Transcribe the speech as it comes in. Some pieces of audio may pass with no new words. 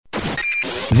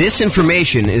This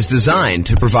information is designed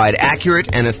to provide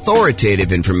accurate and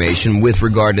authoritative information with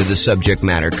regard to the subject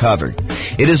matter covered.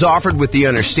 It is offered with the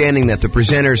understanding that the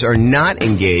presenters are not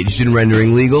engaged in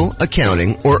rendering legal,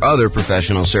 accounting, or other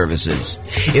professional services.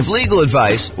 If legal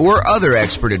advice or other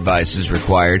expert advice is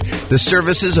required, the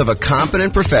services of a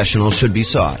competent professional should be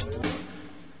sought.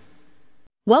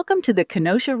 Welcome to the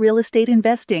Kenosha Real Estate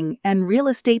Investing and Real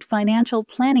Estate Financial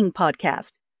Planning Podcast.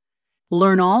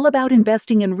 Learn all about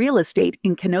investing in real estate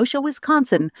in Kenosha,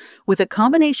 Wisconsin, with a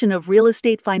combination of real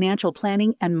estate financial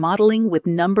planning and modeling with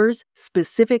numbers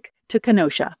specific to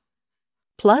Kenosha.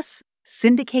 Plus,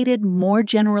 syndicated, more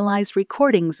generalized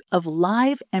recordings of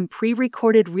live and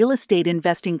pre-recorded real estate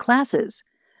investing classes.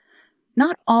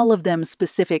 Not all of them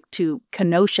specific to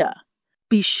Kenosha.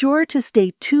 Be sure to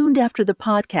stay tuned after the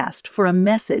podcast for a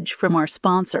message from our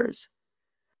sponsors.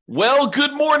 Well,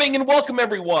 good morning and welcome,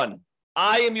 everyone.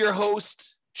 I am your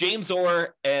host, James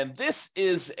Orr, and this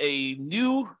is a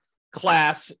new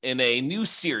class in a new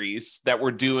series that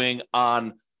we're doing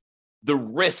on the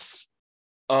risks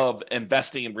of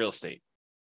investing in real estate,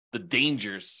 the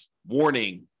dangers,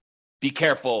 warning, be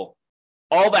careful,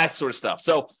 all that sort of stuff.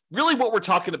 So really what we're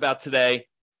talking about today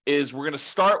is we're going to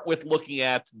start with looking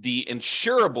at the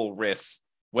insurable risks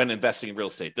when investing in real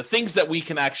estate, the things that we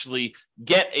can actually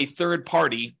get a third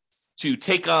party to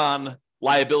take on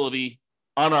liability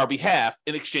on our behalf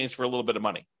in exchange for a little bit of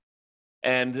money.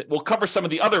 And we'll cover some of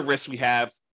the other risks we have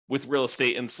with real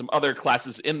estate in some other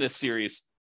classes in this series.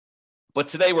 But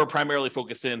today we're primarily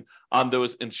focused in on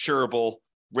those insurable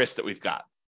risks that we've got.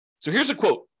 So here's a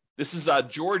quote. This is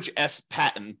George S.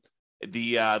 Patton,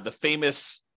 the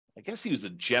famous, I guess he was a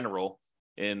general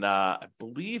in, I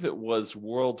believe it was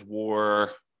World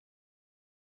War,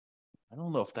 I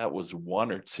don't know if that was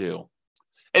 1 or 2.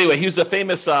 Anyway, he was a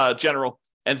famous general.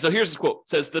 And so here's the quote. It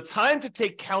says, "The time to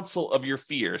take counsel of your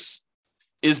fears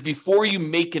is before you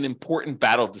make an important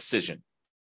battle decision.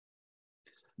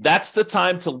 That's the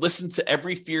time to listen to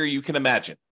every fear you can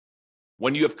imagine.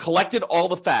 When you have collected all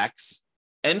the facts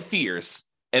and fears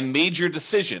and made your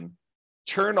decision,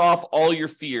 turn off all your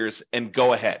fears and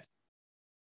go ahead."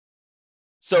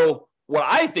 So what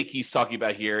I think he's talking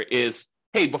about here is,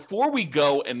 hey, before we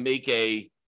go and make a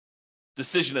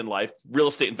decision in life, real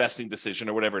estate investing decision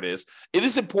or whatever it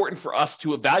is important for us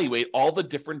to evaluate all the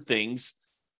different things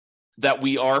that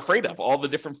we are afraid of, all the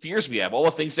different fears we have, all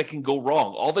the things that can go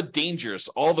wrong, all the dangers,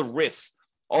 all the risks,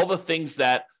 all the things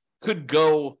that could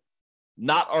go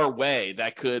not our way,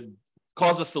 that could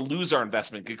cause us to lose our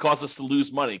investment, could cause us to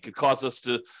lose money, could cause us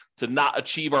to not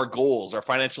achieve our goals, our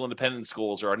financial independence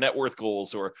goals, or our net worth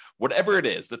goals, or whatever it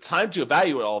is. The time to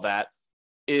evaluate all that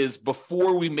is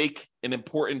before we make an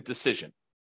important decision,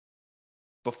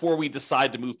 before we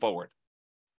decide to move forward.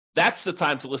 That's the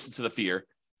time to listen to the fear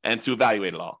and to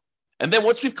evaluate it all. And then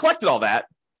once we've collected all that,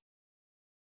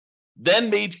 then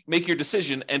make your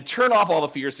decision and turn off all the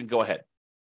fears and go ahead.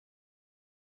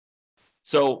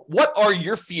 So what are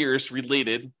your fears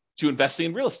related to investing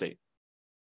in real estate?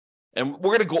 And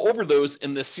we're going to go over those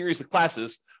in this series of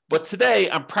classes. But today,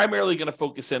 I'm primarily going to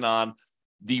focus in on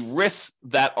the risks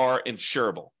that are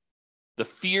insurable, the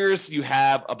fears you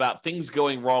have about things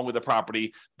going wrong with a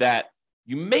property that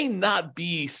you may not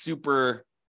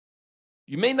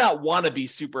want to be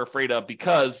super afraid of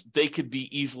because they could be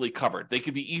easily covered. They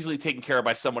could be easily taken care of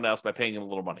by someone else by paying them a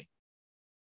little money.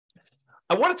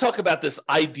 I want to talk about this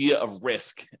idea of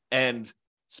risk, and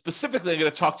specifically, I'm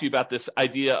going to talk to you about this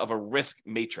idea of a risk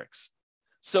matrix.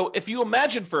 So if you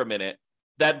imagine for a minute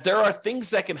that there are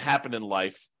things that can happen in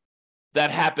life that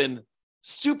happen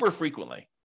super frequently,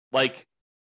 like,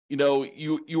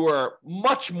 you are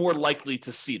much more likely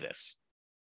to see this,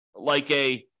 like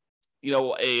an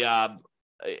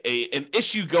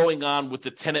issue going on with the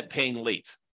tenant paying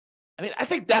late. I mean, I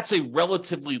think that's a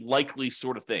relatively likely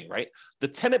sort of thing, right? The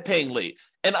tenant paying late.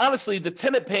 And honestly, the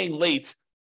tenant paying late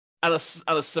on a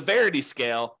severity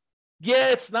scale, yeah,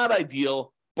 it's not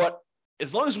ideal, but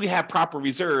as long as we have proper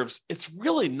reserves, it's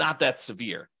really not that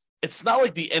severe. It's not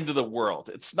like the end of the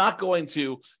world. It's not going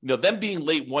to, them being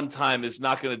late one time is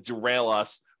not going to derail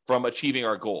us from achieving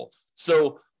our goal.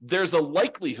 So there's a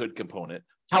likelihood component,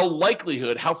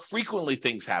 how frequently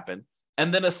things happen,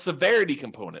 and then a severity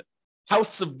component, how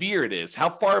severe it is, how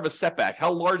far of a setback,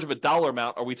 how large of a dollar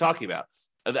amount are we talking about,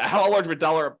 how large of a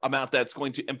dollar amount that's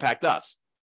going to impact us.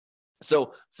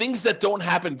 So things that don't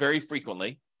happen very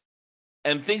frequently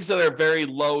and things that are very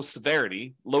low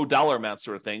severity, low dollar amount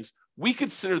sort of things, we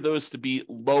consider those to be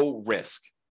low risk.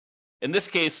 In this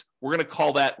case, we're going to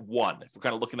call that 1. If we're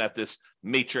kind of looking at this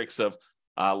matrix of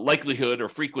likelihood or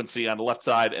frequency on the left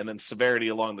side and then severity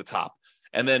along the top.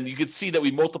 And then you can see that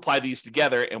we multiply these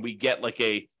together and we get like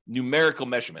a numerical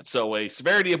measurement. So a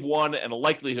severity of 1 and a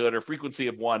likelihood or frequency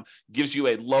of 1 gives you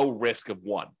a low risk of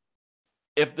 1.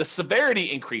 If the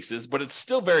severity increases, but it's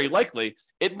still very likely,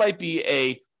 it might be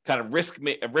a kind of risk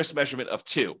measurement of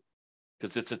 2,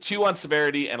 because it's a 2 on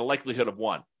severity and a likelihood of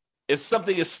 1. If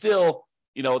something is still,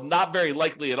 not very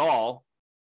likely at all,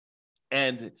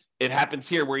 and it happens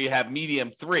here where you have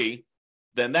medium 3,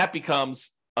 then that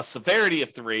becomes a severity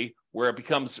of 3, where it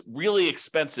becomes really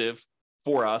expensive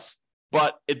for us,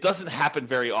 but it doesn't happen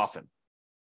very often.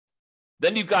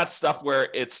 Then you've got stuff where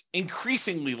it's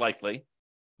increasingly likely,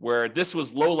 where this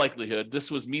was low likelihood, this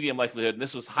was medium likelihood, and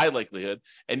this was high likelihood,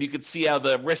 and you can see how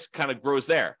the risk kind of grows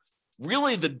there.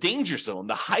 Really, the danger zone,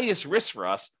 the highest risk for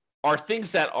us, are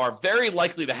things that are very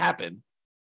likely to happen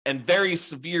and very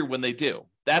severe when they do.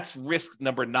 That's risk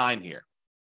number 9 here.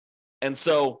 And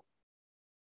so,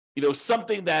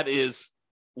 something that is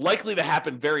likely to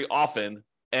happen very often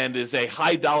and is a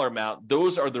high dollar amount,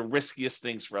 those are the riskiest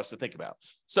things for us to think about.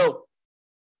 So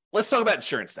let's talk about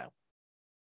insurance now.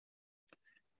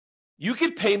 You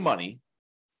could pay money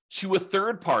to a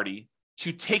third party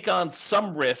to take on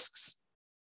some risks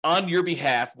on your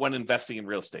behalf when investing in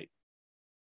real estate.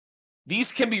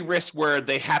 These can be risks where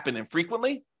they happen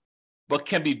infrequently, but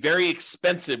can be very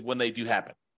expensive when they do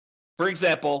happen. For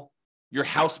example, your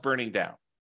house burning down.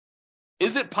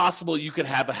 Is it possible you could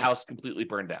have a house completely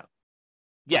burned down?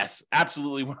 Yes,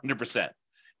 absolutely 100%.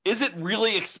 Is it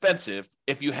really expensive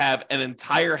if you have an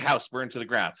entire house burned to the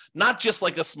ground? Not just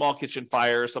like a small kitchen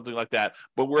fire or something like that,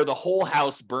 but where the whole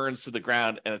house burns to the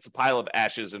ground and it's a pile of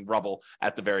ashes and rubble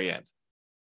at the very end.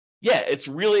 Yeah, it's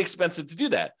really expensive to do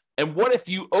that. And what if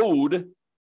you owed,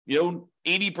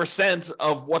 80%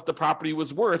 of what the property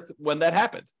was worth when that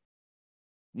happened?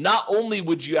 Not only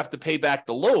would you have to pay back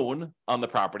the loan on the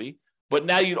property, but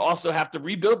now you'd also have to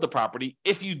rebuild the property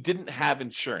if you didn't have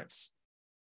insurance.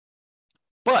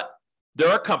 But there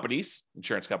are companies,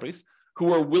 insurance companies,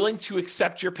 who are willing to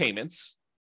accept your payments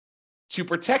to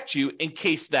protect you in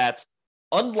case that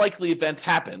unlikely event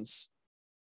happens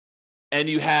and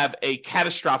you have a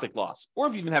catastrophic loss, or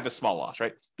if you even have a small loss,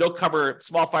 right? They'll cover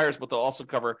small fires, but they'll also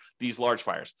cover these large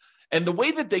fires. And the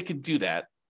way that they can do that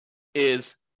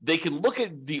is they can look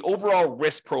at the overall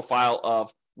risk profile of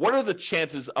what are the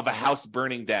chances of a house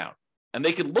burning down? And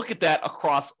they can look at that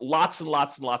across lots and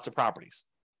lots and lots of properties.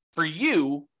 For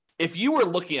you, if you were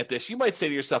looking at this, you might say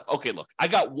to yourself, okay, look, I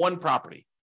got one property.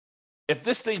 If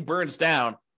this thing burns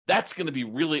down, that's going to be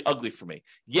really ugly for me.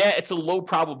 Yeah, it's a low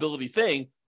probability thing,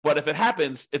 but if it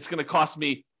happens, it's going to cost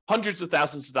me hundreds of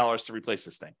thousands of dollars to replace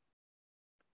this thing.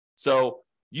 So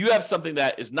you have something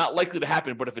that is not likely to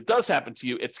happen, but if it does happen to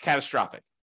you, it's catastrophic.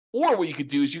 Or what you could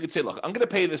do is you could say, look, I'm going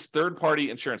to pay this third-party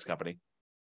insurance company,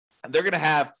 and they're going to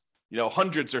have,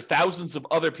 hundreds or thousands of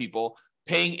other people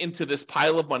paying into this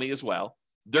pile of money as well.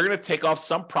 They're going to take off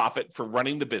some profit for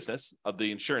running the business of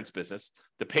the insurance business,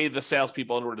 to pay the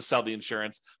salespeople in order to sell the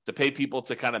insurance, to pay people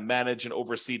to kind of manage and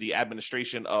oversee the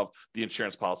administration of the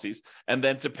insurance policies, and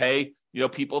then to pay,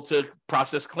 people to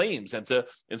process claims and to,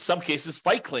 in some cases,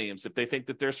 fight claims if they think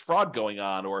that there's fraud going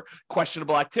on or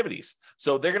questionable activities.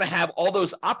 So they're going to have all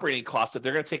those operating costs that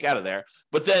they're going to take out of there.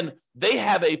 But then they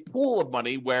have a pool of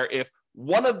money where if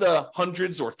one of the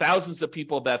hundreds or thousands of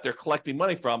people that they're collecting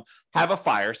money from have a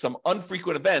fire, some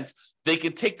infrequent events, they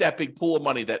can take that big pool of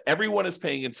money that everyone is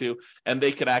paying into, and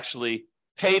they could actually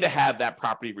pay to have that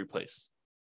property replaced.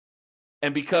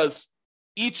 And because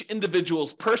each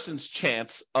individual's person's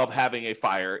chance of having a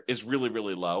fire is really,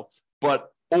 really low, but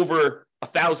over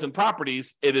 1,000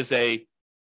 properties, it is a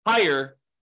higher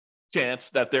chance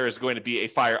that there is going to be a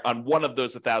fire on one of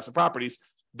those 1,000 properties,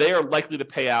 they are likely to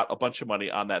pay out a bunch of money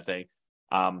on that thing.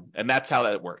 And that's how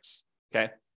that works.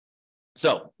 Okay.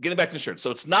 So getting back to insurance.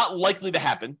 So it's not likely to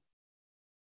happen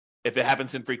if it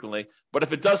happens infrequently, but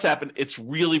if it does happen, it's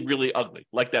really, really ugly,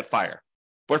 like that fire.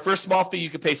 But for a small fee, you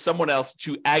can pay someone else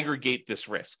to aggregate this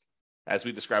risk, as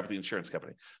we described with the insurance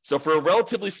company. So for a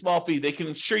relatively small fee, they can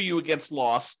insure you against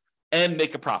loss and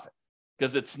make a profit,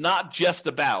 because it's not just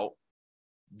about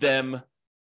them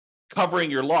covering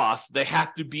your loss. They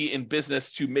have to be in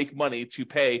business to make money to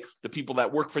pay the people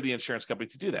that work for the insurance company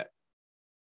to do that.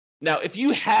 Now, if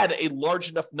you had a large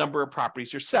enough number of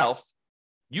properties yourself,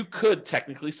 you could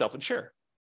technically self-insure,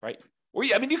 right? Or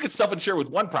you could self-insure with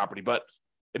one property, but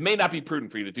it may not be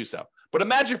prudent for you to do so. But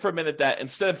imagine for a minute that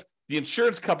instead of the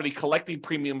insurance company collecting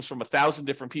premiums from 1,000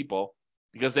 different people,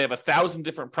 because they have 1,000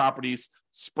 different properties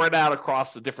spread out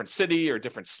across a different city or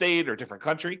different state or different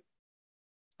country,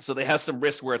 so they have some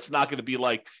risk where it's not going to be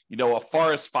like, a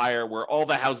forest fire where all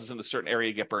the houses in a certain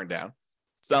area get burned down.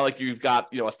 It's not like you've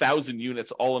got 1,000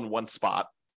 units all in one spot.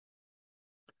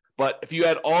 But if you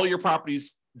had all your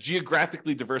properties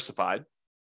geographically diversified,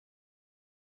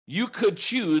 you could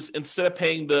choose, instead of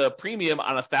paying the premium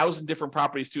on 1,000 different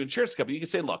properties to insurance company, you can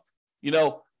say, look,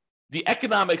 the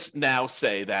economics now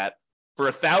say that for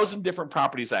 1,000 different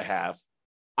properties I have,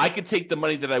 I could take the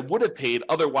money that I would have paid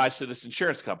otherwise to this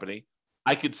insurance company.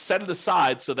 I could set it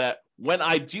aside so that when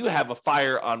I do have a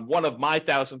fire on one of my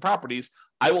 1,000 properties,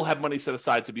 I will have money set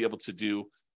aside to be able to do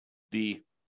to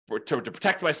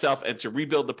protect myself and to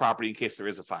rebuild the property in case there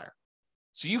is a fire.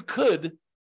 So you could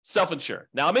self-insure.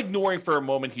 Now, I'm ignoring for a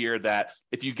moment here that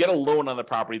if you get a loan on the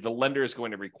property, the lender is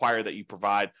going to require that you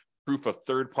provide proof of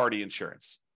third-party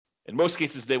insurance. In most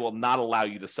cases, they will not allow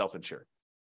you to self-insure.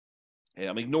 And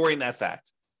I'm ignoring that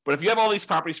fact. But if you have all these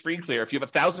properties free and clear, if you have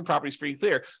 1,000 properties free and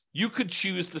clear, you could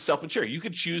choose to self-insure. You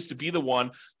could choose to be the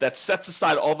one that sets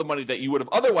aside all the money that you would have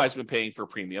otherwise been paying for a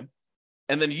premium,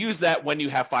 and then use that when you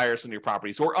have fires in your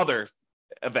properties or other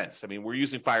events. I mean, we're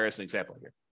using fire as an example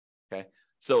here. Okay.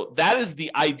 So that is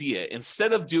the idea.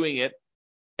 Instead of doing it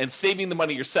and saving the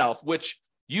money yourself, which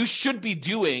you should be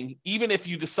doing even if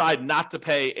you decide not to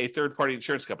pay a third-party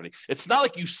insurance company. It's not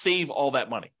like you save all that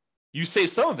money. You save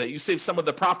some of it. You save some of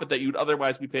the profit that you'd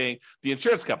otherwise be paying the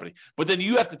insurance company. But then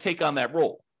you have to take on that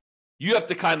role. You have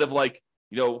to kind of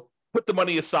put the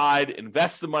money aside,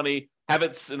 invest the money, have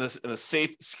it in a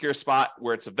safe, secure spot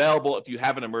where it's available. If you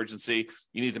have an emergency,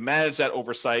 you need to manage that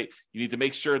oversight. You need to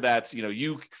make sure that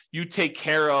you take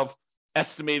care of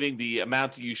estimating the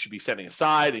amount you should be setting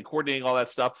aside and coordinating all that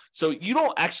stuff. So you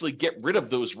don't actually get rid of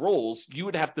those roles. You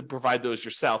would have to provide those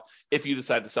yourself if you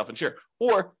decide to self-insure.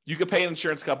 Or you could pay an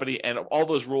insurance company and all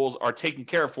those roles are taken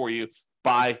care of for you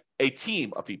by a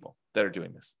team of people that are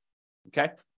doing this.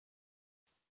 Okay?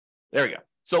 There we go.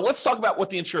 So let's talk about what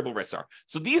the insurable risks are.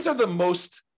 So these are the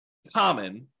most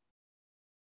common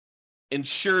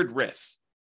insured risks.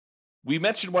 We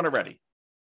mentioned one already,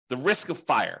 the risk of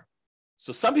fire.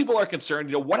 So some people are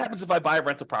concerned, what happens if I buy a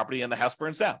rental property and the house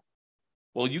burns down?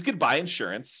 Well, you could buy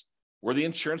insurance where the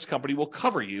insurance company will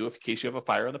cover you in case you have a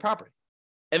fire on the property.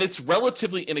 And it's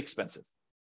relatively inexpensive.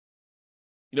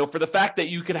 For the fact that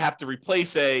you could have to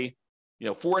replace a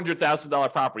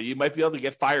 $400,000 property, you might be able to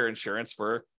get fire insurance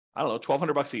for,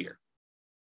 $1,200 a year.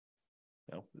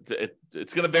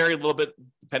 It's going to vary a little bit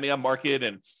depending on market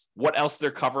and what else they're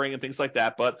covering and things like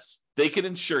that. But they can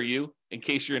insure you in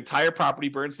case your entire property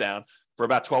burns down for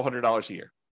about $1,200 a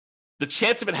year. The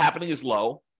chance of it happening is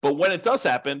low, but when it does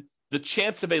happen, the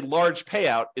chance of a large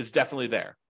payout is definitely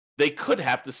there. They could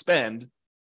have to spend,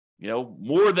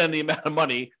 more than the amount of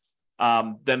money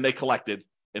than they collected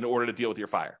in order to deal with your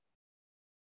fire.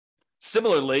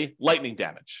 Similarly, lightning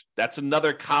damage. That's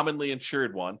another commonly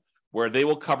insured one where they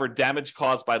will cover damage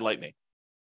caused by lightning.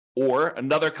 Or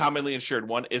another commonly insured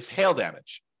one is hail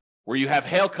damage, where you have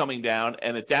hail coming down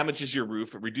and it damages your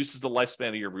roof, it reduces the lifespan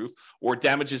of your roof, or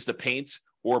damages the paint,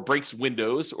 or breaks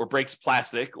windows, or breaks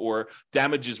plastic, or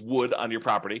damages wood on your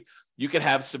property. You can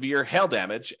have severe hail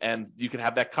damage, and you can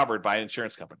have that covered by an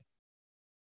insurance company.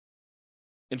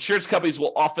 Insurance companies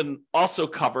will often also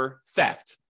cover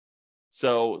theft.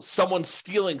 So someone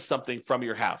stealing something from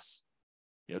your house,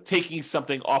 taking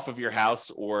something off of your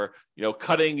house, or,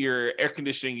 cutting your air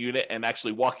conditioning unit and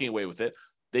actually walking away with it.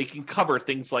 They can cover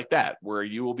things like that where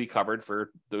you will be covered for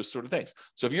those sort of things.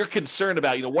 So if you're concerned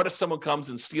about, what if someone comes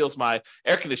and steals my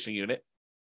air conditioning unit,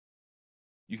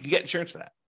 you can get insurance for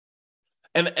that.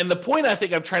 And the point I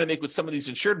think I'm trying to make with some of these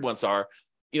insured ones are,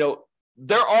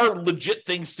 there are legit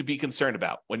things to be concerned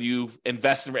about when you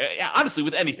invest in, honestly,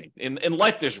 with anything. In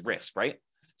life, there's risk, right?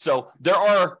 So there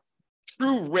are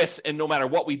true risks, and no matter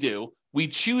what we do, we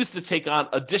choose to take on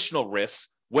additional risks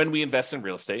when we invest in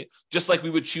real estate, just like we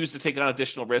would choose to take on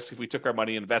additional risk if we took our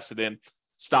money and invested in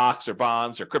stocks or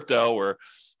bonds or crypto or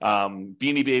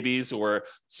Beanie Babies, or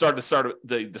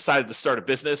decided to start a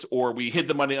business, or we hid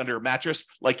the money under a mattress.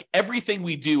 Like, everything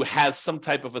we do has some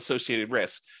type of associated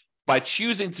risk. By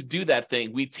choosing to do that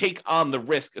thing, we take on the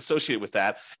risk associated with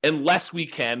that, unless we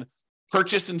can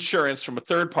purchase insurance from a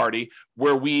third party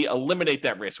where we eliminate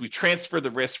that risk. We transfer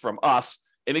the risk from us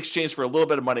in exchange for a little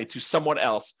bit of money to someone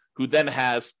else who then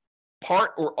has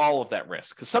part or all of that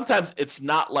risk. Because sometimes it's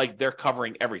not like they're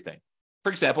covering everything.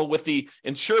 For example, with the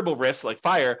insurable risks like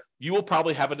fire, you will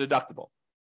probably have a deductible.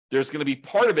 There's going to be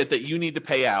part of it that you need to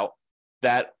pay out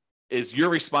that is your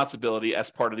responsibility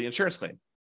as part of the insurance claim.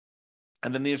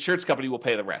 And then the insurance company will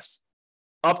pay the rest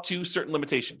up to certain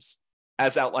limitations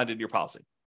as outlined in your policy.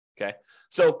 Okay.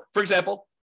 So, for example,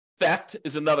 theft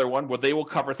is another one where they will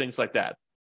cover things like that.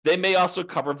 They may also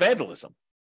cover vandalism.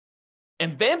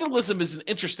 And vandalism is an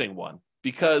interesting one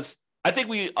because I think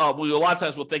we a lot of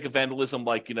times we'll think of vandalism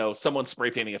like, someone spray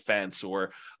painting a fence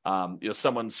or,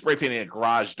 someone spray painting a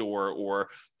garage door or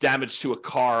damage to a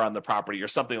car on the property or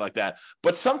something like that.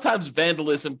 But sometimes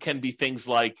vandalism can be things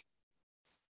like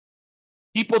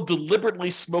people deliberately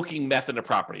smoking meth in a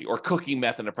property or cooking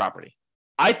meth in a property.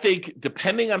 I think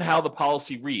depending on how the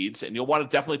policy reads, and you'll want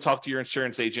to definitely talk to your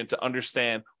insurance agent to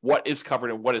understand what is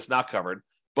covered and what is not covered,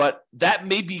 but that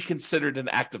may be considered an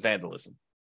act of vandalism.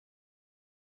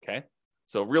 Okay,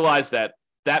 so realize that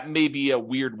may be a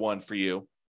weird one for you,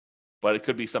 but it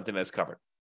could be something that's covered.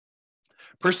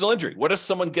 Personal injury. What if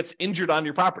someone gets injured on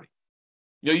your property?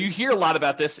 You hear a lot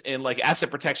about this in like asset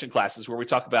protection classes where we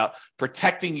talk about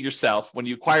protecting yourself when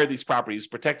you acquire these properties,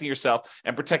 protecting yourself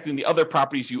and protecting the other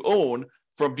properties you own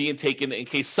from being taken in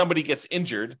case somebody gets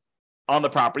injured on the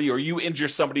property or you injure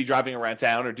somebody driving around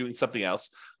town or doing something else.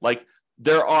 Like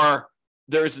there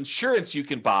is insurance you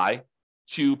can buy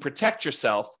to protect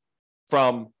yourself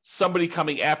from somebody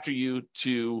coming after you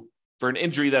for an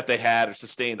injury that they had or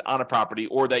sustained on a property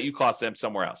or that you caused them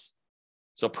somewhere else.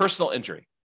 So personal injury.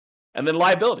 And then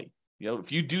liability.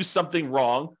 If you do something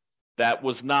wrong that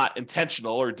was not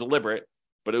intentional or deliberate,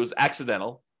 but it was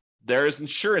accidental, there is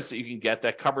insurance that you can get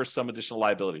that covers some additional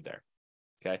liability there.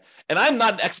 Okay. And I'm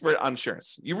not an expert on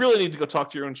insurance. You really need to go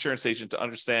talk to your insurance agent to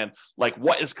understand like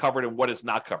what is covered and what is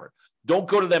not covered. Don't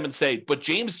go to them and say, but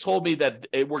James told me that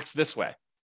it works this way.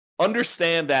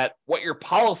 Understand that what your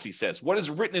policy says, what is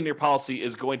written in your policy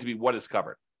is going to be what is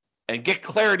covered. And get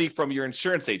clarity from your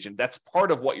insurance agent. That's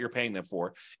part of what you're paying them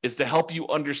for, is to help you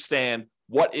understand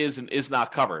what is and is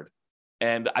not covered.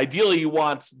 And ideally, you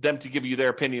want them to give you their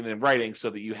opinion in writing so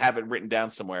that you have it written down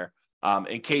somewhere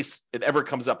in case it ever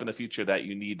comes up in the future that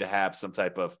you need to have some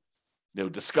type of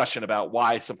discussion about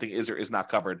why something is or is not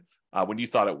covered when you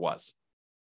thought it was.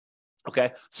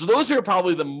 Okay, so those are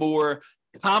probably the more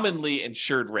commonly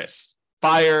insured risks: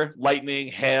 fire, lightning,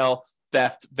 hail,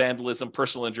 theft, vandalism,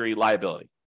 personal injury, liability.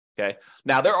 Okay,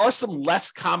 now there are some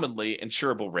less commonly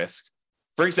insurable risks.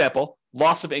 For example,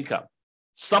 loss of income.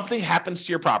 Something happens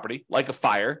to your property, like a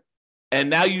fire, and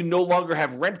now you no longer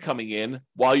have rent coming in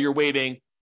while you're waiting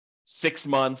 6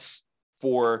 months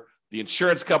for the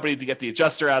insurance company to get the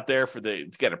adjuster out there to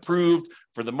get approved,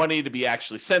 for the money to be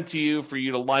actually sent to you, for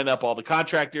you to line up all the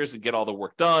contractors and get all the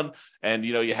work done. And,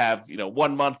 you have,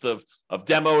 1 month of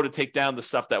demo to take down the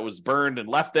stuff that was burned and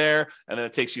left there. And then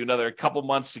it takes you another couple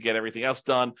months to get everything else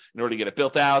done in order to get it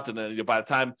built out. And then by the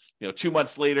time, 2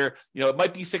 months later, it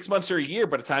might be 6 months or a year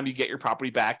by the time you get your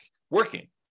property back working.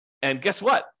 And guess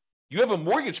what? You have a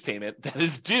mortgage payment that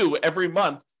is due every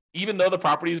month, even though the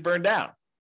property is burned down.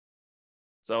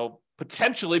 So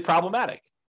potentially problematic.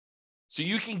 So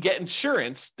you can get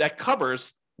insurance that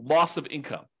covers loss of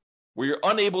income, where you're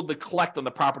unable to collect on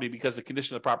the property because the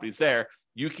condition of the property is there.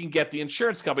 You can get the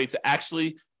insurance company to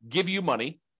actually give you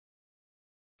money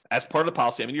as part of the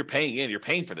policy. I mean, you're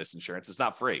paying for this insurance. It's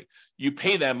not free. You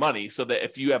pay them money so that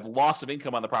if you have loss of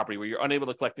income on the property where you're unable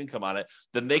to collect income on it,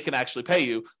 then they can actually pay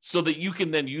you so that you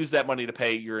can then use that money to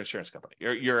pay your insurance company,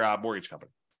 your mortgage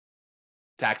company,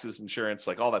 taxes, insurance,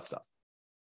 like all that stuff.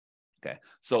 Okay,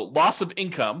 so loss of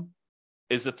income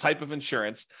is a type of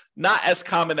insurance, not as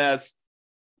common as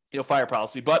fire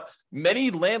policy, but many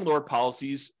landlord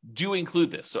policies do include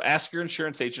this. So ask your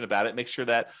insurance agent about it. Make sure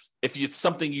that if it's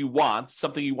something you want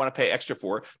to pay extra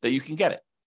for, that you can get it.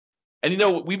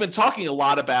 And we've been talking a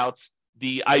lot about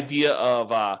the idea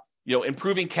of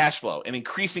improving cash flow and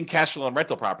increasing cash flow on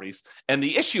rental properties. And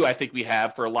the issue I think we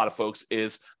have for a lot of folks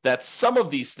is that some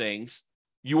of these things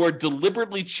you are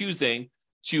deliberately choosing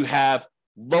to have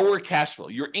lower cash flow.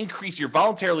 You're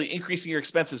voluntarily increasing your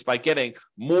expenses by getting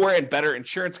more and better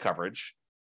insurance coverage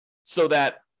so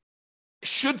that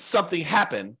should something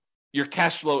happen, your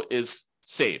cash flow is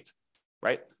saved,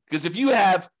 right? Because if you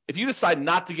decide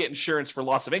not to get insurance for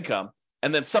loss of income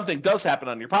and then something does happen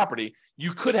on your property,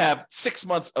 you could have 6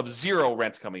 months of zero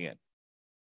rent coming in.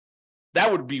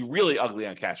 That would be really ugly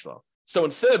on cash flow. So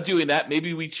instead of doing that,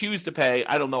 maybe we choose to pay,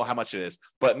 I don't know how much it is,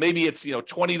 but maybe it's $20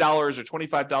 or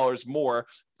 $25 more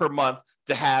per month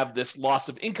to have this loss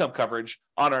of income coverage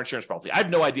on our insurance policy. I have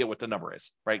no idea what the number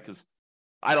is, right? Because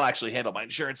I don't actually handle my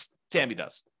insurance. Tammy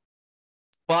does.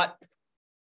 But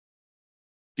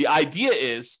the idea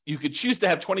is you could choose to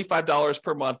have $25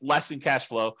 per month less in cash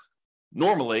flow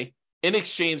normally in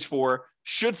exchange for,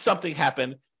 should something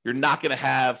happen, you're not going to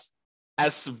have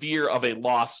as severe of a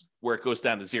loss where it goes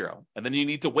down to zero. And then you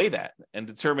need to weigh that and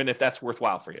determine if that's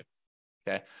worthwhile for you.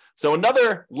 Okay. So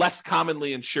another less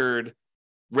commonly insured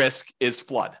risk is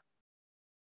flood.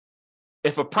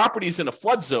 If a property is in a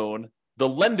flood zone, the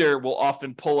lender will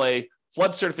often pull a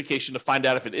flood certification to find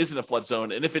out if it isn't a flood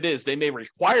zone. And if it is, they may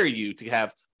require you to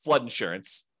have flood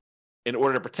insurance in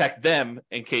order to protect them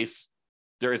in case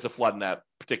there is a flood in that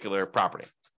particular property.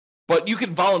 But you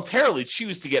can voluntarily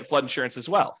choose to get flood insurance as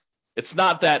well. It's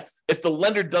not that if the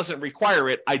lender doesn't require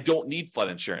it, I don't need flood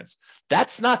insurance.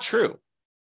 That's not true.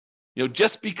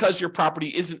 Just because your property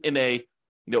isn't in a,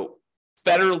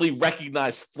 federally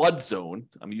recognized flood zone,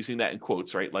 I'm using that in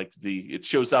quotes, right? Like it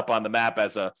shows up on the map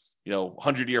as a,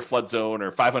 100-year flood zone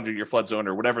or 500-year flood zone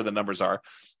or whatever the numbers are.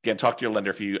 Again, talk to your lender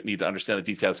if you need to understand the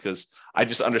details, because I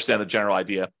just understand the general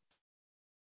idea.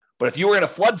 But if you were in a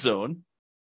flood zone,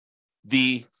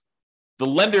 the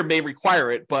lender may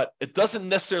require it, but it doesn't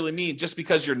necessarily mean just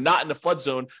because you're not in the flood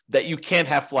zone that you can't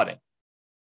have flooding.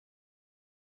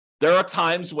 There are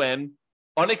times when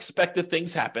unexpected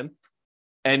things happen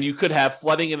and you could have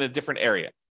flooding in a different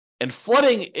area. And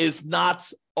flooding is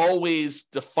not always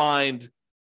defined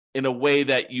in a way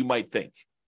that you might think.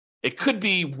 It could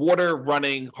be water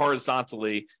running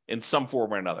horizontally in some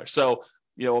form or another. So,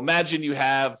 imagine you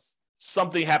have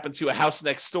something happen to a house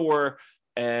next door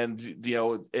and,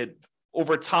 it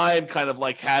over time kind of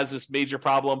like has this major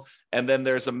problem. And then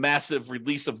there's a massive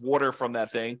release of water from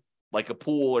that thing, like a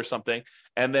pool or something.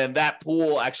 And then that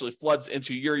pool actually floods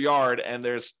into your yard and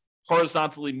there's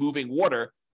horizontally moving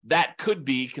water. That could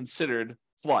be considered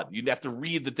flood. You'd have to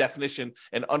read the definition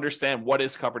and understand what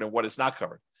is covered and what is not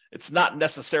covered. It's not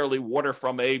necessarily water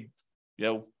from a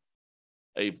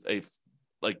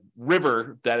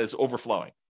river that is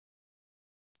overflowing.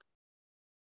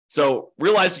 So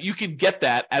realize you can get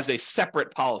that as a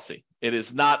separate policy. It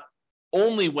is not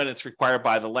only when it's required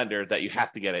by the lender that you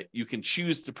have to get it. You can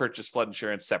choose to purchase flood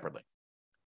insurance separately.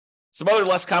 Some other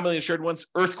less commonly insured ones,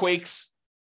 earthquakes.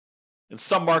 In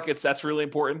some markets, that's really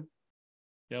important.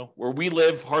 Where we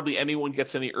live, hardly anyone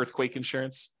gets any earthquake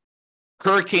insurance.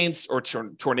 Hurricanes or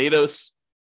tornadoes.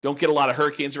 Don't get a lot of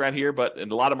hurricanes around here, but in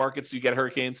a lot of markets, you get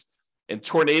hurricanes. And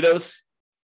tornadoes,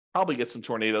 probably get some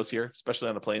tornadoes here, especially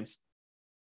on the plains.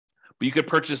 But you could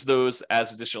purchase those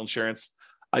as additional insurance.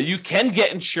 You can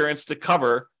get insurance to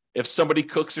cover if somebody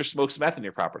cooks or smokes meth in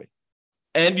your property.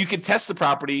 And you can test the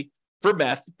property for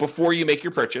meth before you make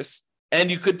your purchase. And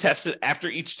you could test it after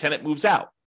each tenant moves out.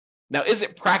 Now, is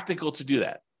it practical to do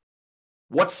that?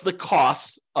 What's the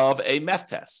cost of a meth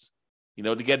test?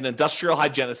 To get an industrial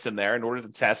hygienist in there in order to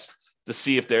test to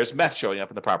see if there's meth showing up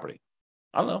in the property.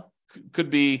 I don't know. Could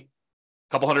be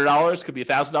a couple $100, could be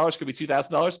 $1,000, could be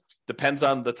 $2,000. Depends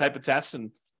on the type of test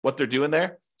and what they're doing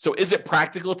there. So is it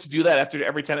practical to do that after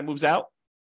every tenant moves out?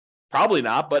 Probably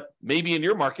not, but maybe in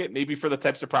your market, maybe for the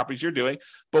types of properties you're doing.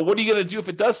 But what are you going to do if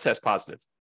it does test positive?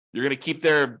 You're going to keep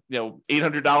their $800,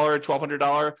 $1,200,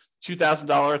 $2,000,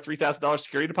 $3,000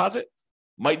 security deposit?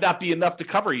 Might not be enough to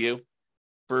cover you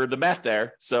for the meth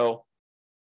there. So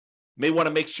may want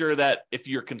to make sure that if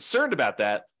you're concerned about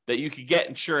that you can get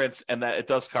insurance and that it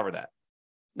does cover that.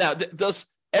 Now, does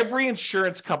every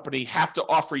insurance company have to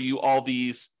offer you all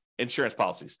these insurance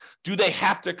policies? Do they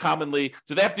have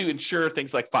to insure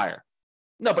things like fire?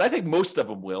 No, but I think most of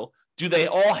them will. Do they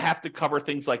all have to cover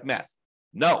things like meth?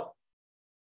 No.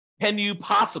 Can you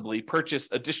possibly purchase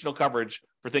additional coverage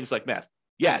for things like meth?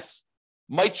 Yes.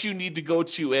 Might you need to go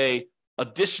to a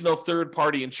additional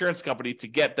third-party insurance company to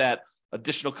get that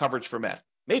additional coverage for meth?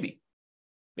 Maybe.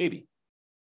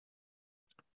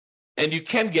 And you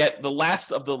can get the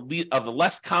last of the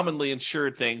less commonly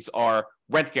insured things are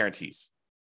rent guarantees.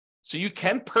 So you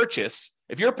can purchase,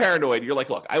 if you're paranoid, you're like,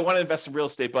 look, I want to invest in real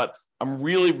estate, but I'm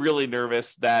really, really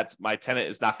nervous that my tenant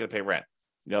is not going to pay rent.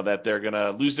 That they're going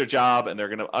to lose their job and they're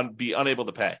going to be unable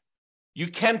to pay. You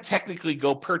can technically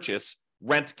go purchase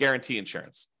rent guarantee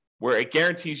insurance, where it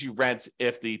guarantees you rent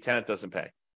if the tenant doesn't pay.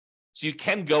 So you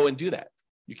can go and do that.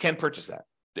 You can purchase that.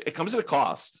 It comes at a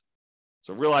cost.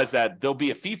 So realize that there'll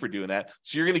be a fee for doing that.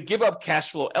 So you're going to give up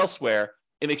cash flow elsewhere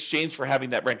in exchange for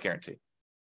having that rent guarantee.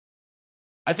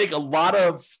 I think a lot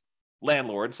of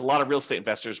landlords, a lot of real estate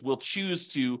investors will choose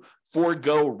to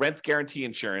forego rent guarantee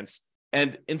insurance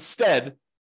and instead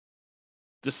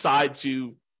decide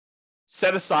to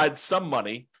set aside some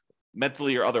money,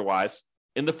 mentally or otherwise,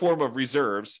 in the form of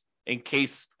reserves in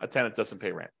case a tenant doesn't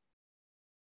pay rent.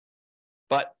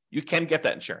 But you can get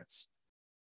that insurance.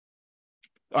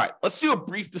 All right, let's do a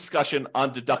brief discussion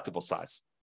on deductible size.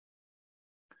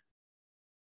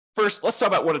 First, let's talk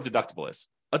about what a deductible is.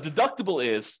 A deductible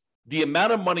is the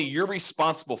amount of money you're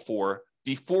responsible for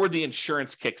before the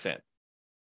insurance kicks in.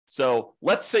 So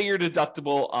let's say your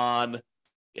deductible on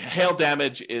hail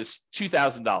damage is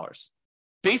 $2,000.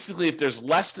 Basically, if there's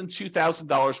less than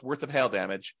 $2,000 worth of hail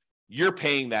damage, you're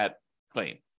paying that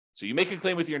claim. So you make a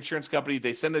claim with your insurance company,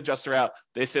 they send an adjuster out,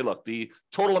 they say, look, the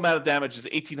total amount of damage is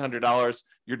 $1,800,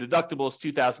 your deductible is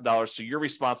 $2,000, so you're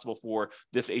responsible for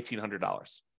this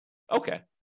 $1,800. Okay.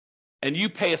 And you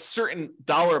pay a certain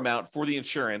dollar amount for the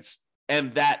insurance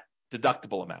and that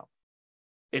deductible amount.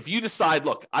 If you decide,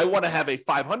 look, I want to have a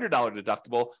 $500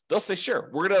 deductible, they'll say, sure,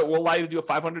 we'll allow you to do a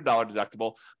 $500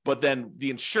 deductible, but then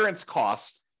the insurance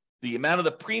cost, the amount of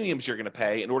the premiums you're going to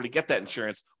pay in order to get that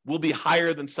insurance will be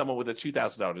higher than someone with a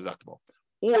 $2,000 deductible.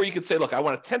 Or you could say, look, I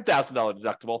want a $10,000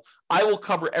 deductible. I will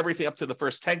cover everything up to the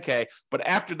first $10K, but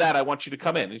after that, I want you to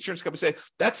come in. The insurance company say,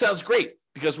 that sounds great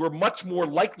because we're much more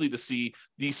likely to see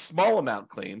these small amount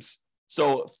claims.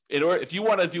 So if you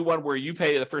want to do one where you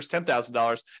pay the first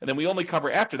 $10,000 and then we only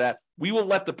cover after that, we will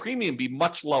let the premium be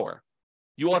much lower.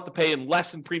 You will have to pay in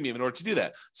less in premium in order to do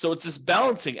that. So it's this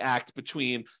balancing act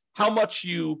between how much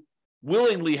you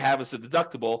willingly have as a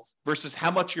deductible versus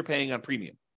how much you're paying on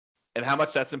premium and how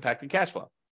much that's impacting cash flow.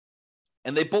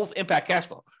 And they both impact cash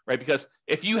flow, right? Because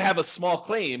if you have a small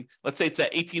claim, let's say it's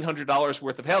that $1,800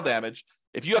 worth of hail damage,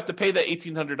 if you have to pay that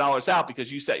 $1,800 out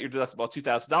because you set your deductible at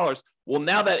 $2,000, well,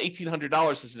 now that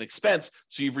 $1,800 is an expense,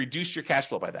 so you've reduced your cash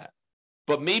flow by that.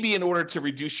 But maybe in order to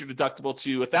reduce your deductible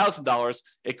to $1,000,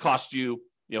 it costs you,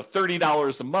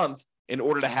 $30 a month in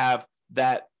order to have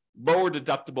that lower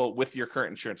deductible with your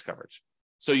current insurance coverage.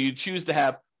 So you choose to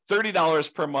have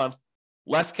 $30 per month,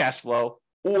 less cash flow,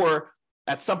 or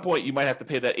at some point you might have to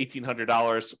pay that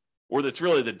 $1,800, or that's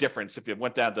really the difference. If it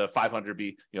went down to $500,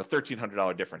 be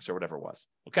 $1,300 difference or whatever it was.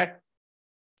 Okay.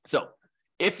 So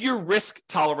if your risk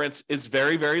tolerance is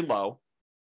very, very low,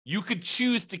 you could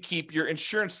choose to keep your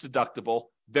insurance deductible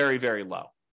very, very low.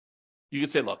 You could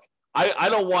say, look, I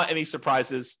don't want any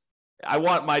surprises. I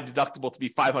want my deductible to be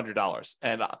 $500.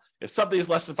 And if something is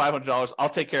less than $500, I'll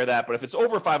take care of that. But if it's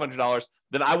over $500,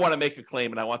 then I want to make a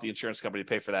claim and I want the insurance company to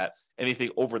pay for that,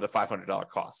 anything over the $500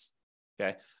 costs.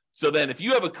 Okay. So then if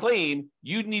you have a claim,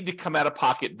 you need to come out of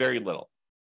pocket very little.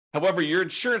 However, your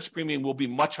insurance premium will be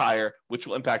much higher, which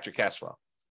will impact your cash flow.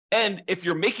 And if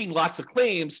you're making lots of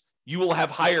claims, you will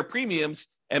have higher premiums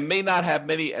and may not have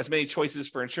as many choices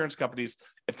for insurance companies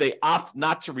if they opt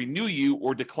not to renew you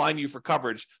or decline you for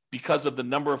coverage because of the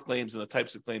number of claims and the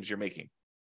types of claims you're making,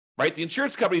 right? The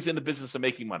insurance company is in the business of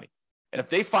making money. And if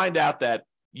they find out that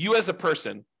you as a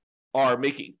person are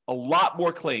making a lot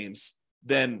more claims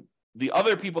than the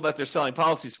other people that they're selling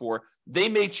policies for, they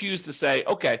may choose to say,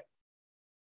 okay,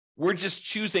 we're just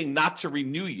choosing not to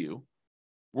renew you.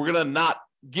 We're going to not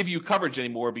give you coverage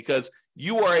anymore because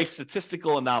you are a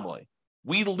statistical anomaly.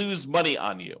 We lose money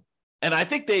on you. And I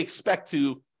think they expect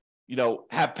to,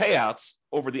 have payouts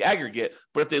over the aggregate.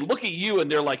 But if they look at you and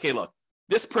they're like, hey, look,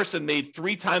 this person made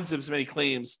 3 times as many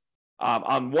claims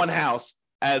on one house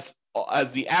as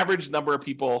the average number of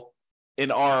people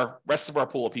in our rest of our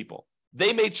pool of people,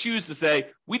 they may choose to say,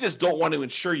 we just don't want to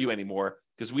insure you anymore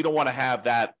because we don't want to have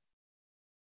that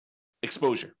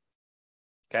exposure.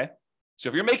 Okay. So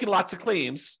if you're making lots of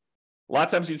claims, a lot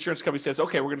of times the insurance company says,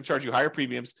 okay, we're going to charge you higher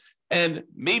premiums. And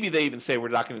maybe they even say, we're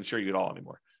not going to insure you at all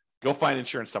anymore. Go find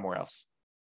insurance somewhere else.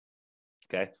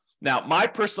 Okay. Now, my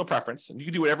personal preference, and you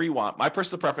can do whatever you want, my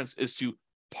personal preference is to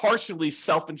partially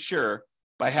self-insure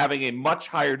by having a much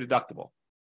higher deductible,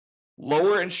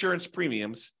 lower insurance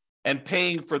premiums, and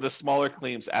paying for the smaller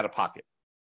claims out of pocket.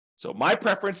 So my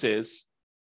preference is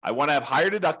I want to have higher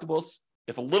deductibles.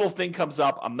 If a little thing comes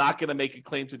up, I'm not going to make a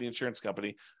claim to the insurance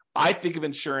company. I think of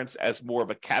insurance as more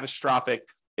of a catastrophic.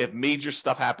 If major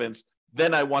stuff happens,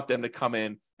 then I want them to come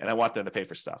in and I want them to pay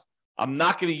for stuff. I'm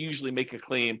not going to usually make a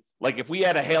claim. Like if we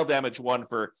had a hail damage one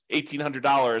for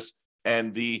 $1,800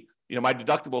 and my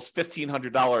deductible is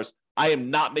 $1,500, I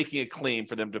am not making a claim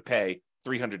for them to pay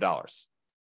 $300.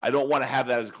 I don't want to have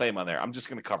that as a claim on there. I'm just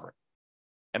going to cover it.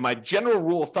 And my general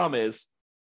rule of thumb is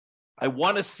I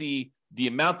want to see the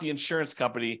amount the insurance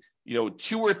company,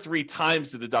 2 or 3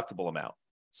 times the deductible amount.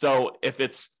 So if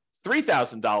it's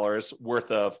 $3,000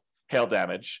 worth of hail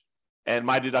damage and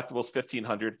my deductible is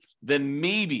 $1,500, then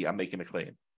maybe I'm making a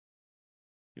claim.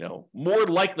 More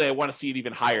likely I want to see it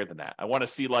even higher than that. I want to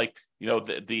see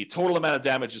the total amount of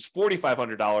damage is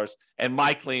 $4,500 and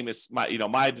my claim is my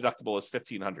deductible is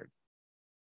 $1,500.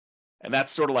 And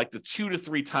that's sort of like the 2 to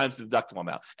 3 times the deductible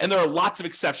amount. And there are lots of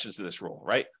exceptions to this rule,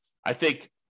 right? I think,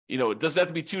 it doesn't have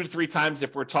to be 2 to 3 times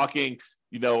if we're talking,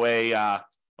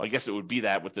 I guess it would be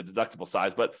that with the deductible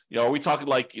size, but, are we talking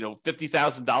like,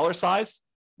 $50,000 size?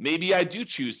 Maybe I do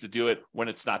choose to do it when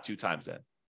it's not 2 times in.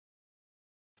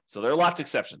 So there are lots of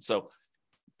exceptions. So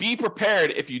be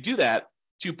prepared if you do that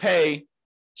to pay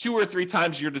 2 or 3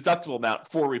 times your deductible amount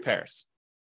for repairs.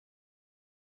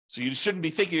 So you shouldn't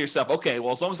be thinking to yourself, okay,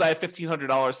 well, as long as I have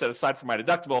 $1,500 set aside for my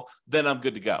deductible, then I'm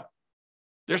good to go.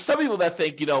 There's some people that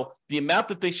think, the amount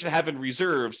that they should have in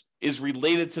reserves is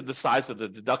related to the size of the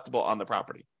deductible on the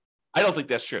property. I don't think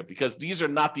that's true because these are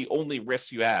not the only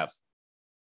risks you have.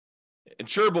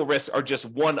 Insurable risks are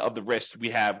just one of the risks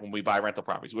we have when we buy rental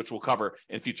properties, which we'll cover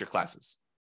in future classes.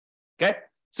 Okay,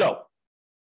 so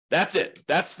that's it.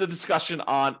 That's the discussion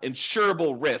on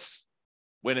insurable risks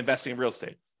when investing in real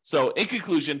estate. So in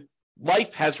conclusion,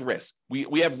 life has risk.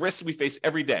 We have risks we face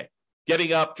every day.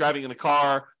 Getting up, driving in the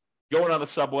car, going on the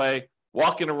subway,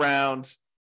 walking around,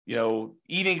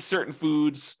 eating certain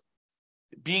foods,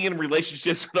 being in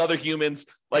relationships with other humans.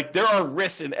 Like there are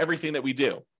risks in everything that we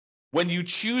do. When you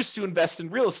choose to invest in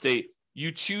real estate,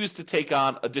 you choose to take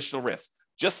on additional risks.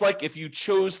 Just like if you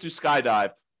chose to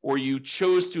skydive or you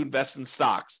chose to invest in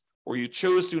stocks or you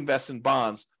chose to invest in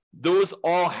bonds, those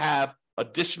all have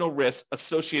additional risks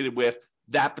associated with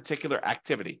that particular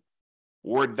activity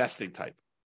or investing type.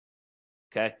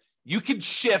 Okay. You can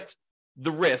shift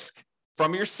the risk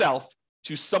from yourself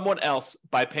to someone else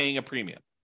by paying a premium.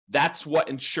 That's what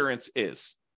insurance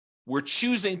is. We're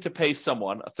choosing to pay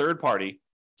someone, a third party,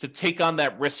 to take on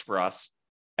that risk for us,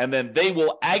 and then they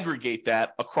will aggregate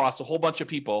that across a whole bunch of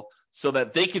people so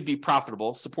that they can be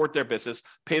profitable, support their business,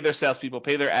 pay their salespeople,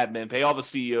 pay their admin, pay all the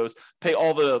CEOs, pay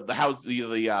all the house,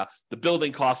 the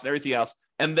building costs and everything else,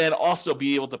 and then also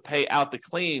be able to pay out the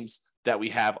claims that we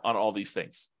have on all these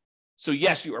things. So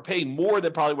yes, you are paying more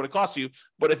than probably what it costs you,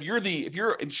 but if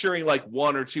you're insuring like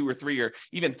 1 or 2 or 3 or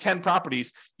even 10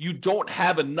 properties, you don't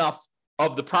have enough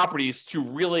of the properties to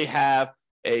really have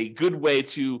a good way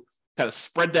to kind of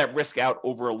spread that risk out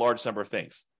over a large number of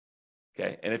things.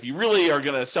 Okay. And if you really are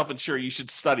going to self-insure, you should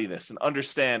study this and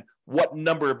understand what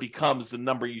number becomes the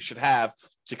number you should have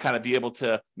to kind of be able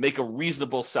to make a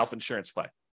reasonable self-insurance play.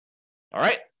 All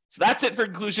right. So that's it for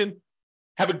conclusion.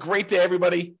 Have a great day,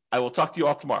 everybody. I will talk to you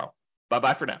all tomorrow.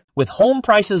 Bye-bye for now. With home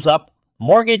prices up,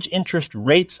 mortgage interest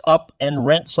rates up, and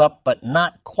rents up, but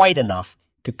not quite enough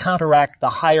to counteract the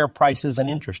higher prices and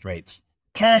interest rates,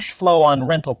 cash flow on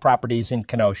rental properties in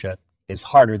Kenosha is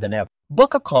harder than ever.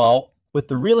 Book a call with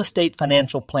the Real Estate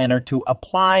Financial Planner to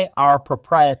apply our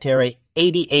proprietary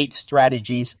 88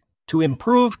 strategies to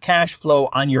improve cash flow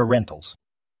on your rentals.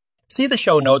 See the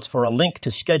show notes for a link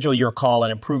to schedule your call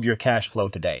and improve your cash flow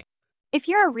today. If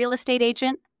you're a real estate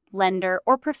agent, lender,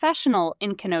 or professional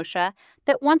in Kenosha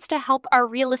that wants to help our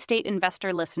real estate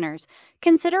investor listeners,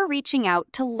 consider reaching out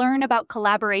to learn about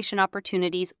collaboration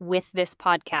opportunities with this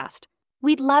podcast.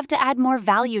 We'd love to add more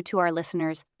value to our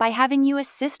listeners by having you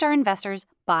assist our investors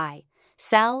buy,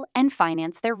 sell, and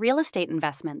finance their real estate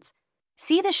investments.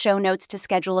 See the show notes to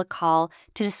schedule a call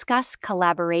to discuss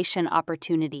collaboration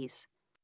opportunities.